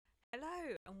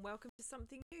and welcome to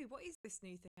something new. What is this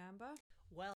new thing, Amber?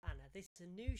 Well, Anna, this is a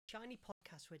new shiny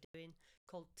podcast we're doing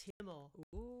called Amour.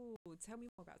 Ooh, tell me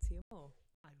more about Amour.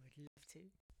 I would love to.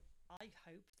 I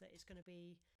hope that it's going to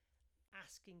be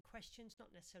asking questions, not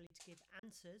necessarily to give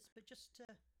answers, but just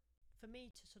for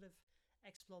me to sort of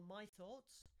explore my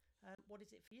thoughts. What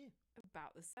is it for you?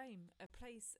 About the same. A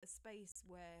place, a space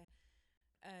where,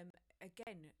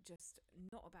 again, just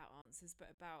not about answers,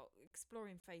 but about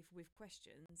exploring faith with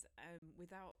questions,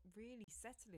 without really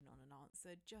settling on an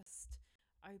answer, just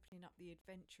opening up the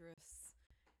adventurous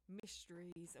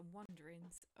mysteries and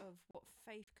wonderings of what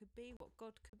faith could be, what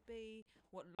God could be,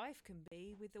 what life can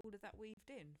be with all of that weaved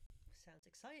in. Sounds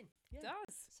exciting. It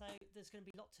does. So there's going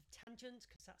to be lots of tangents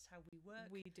because that's how we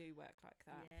work. We do work like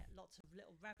that. Yeah, lots of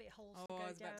little rabbit holes Oh, to go I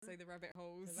was down. about to say the rabbit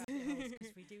holes. The rabbit holes,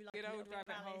 because we do like good a old little bit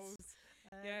rabbit of Alice. holes.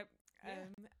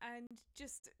 And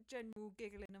just general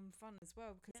giggling and fun as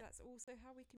well, because that's also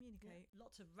how we communicate. Yeah.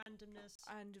 Lots of randomness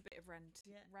And a bit of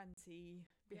ranty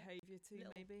behaviour too,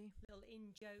 maybe. Little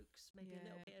in-jokes, maybe a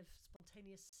little bit of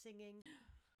spontaneous singing.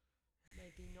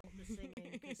 Maybe not the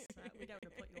singing, because we don't want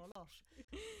to put you all off.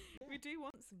 Yeah. We do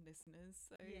want some listeners,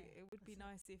 so it would be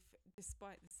nice it. if,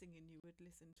 despite the singing, you would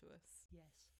listen to us.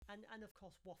 Yes, and of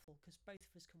course waffle, because both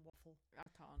of us can waffle. I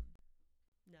can't.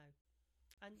 No.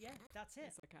 And that's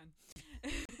it. Yes, I can.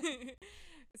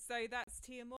 So that's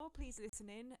Amour. Please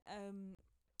listen in,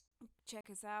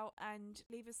 check us out, and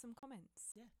leave us some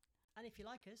comments. Yeah, and if you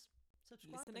like us,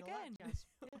 subscribe. Listen and again. all that jazz.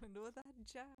 And all that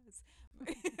jazz.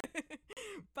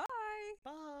 Bye.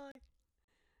 Bye.